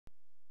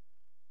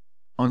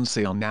On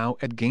sale now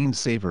at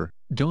GainSaver.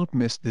 Don't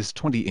miss this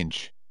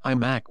 20-inch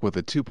iMac with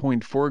a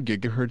 2.4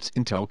 GHz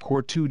Intel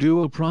Core 2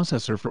 Duo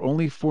processor for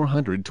only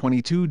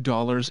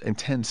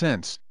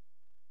 $422.10.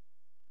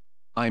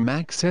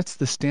 iMac sets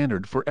the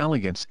standard for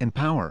elegance and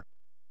power.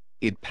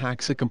 It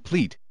packs a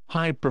complete,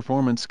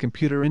 high-performance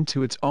computer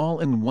into its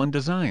all-in-one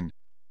design.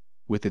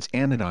 With its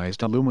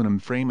anodized aluminum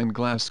frame and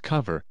glass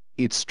cover,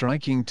 it's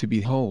striking to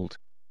behold.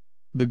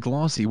 The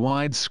glossy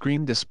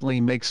widescreen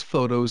display makes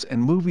photos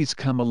and movies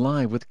come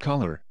alive with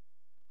color.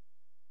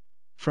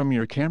 From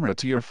your camera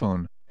to your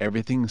phone,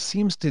 everything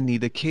seems to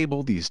need a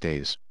cable these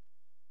days.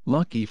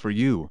 Lucky for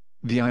you,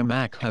 the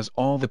iMac has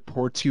all the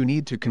ports you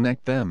need to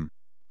connect them.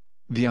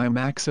 The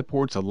iMac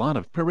supports a lot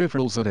of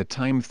peripherals at a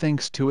time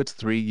thanks to its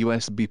 3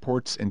 USB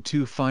ports and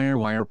 2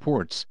 FireWire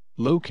ports,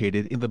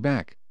 located in the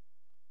back.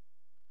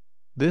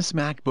 This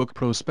MacBook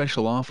Pro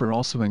special offer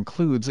also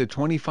includes a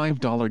 $25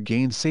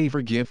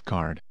 GainSaver gift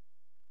card.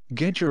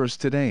 Get yours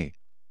today.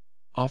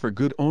 Offer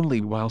good only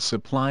while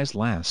supplies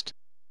last.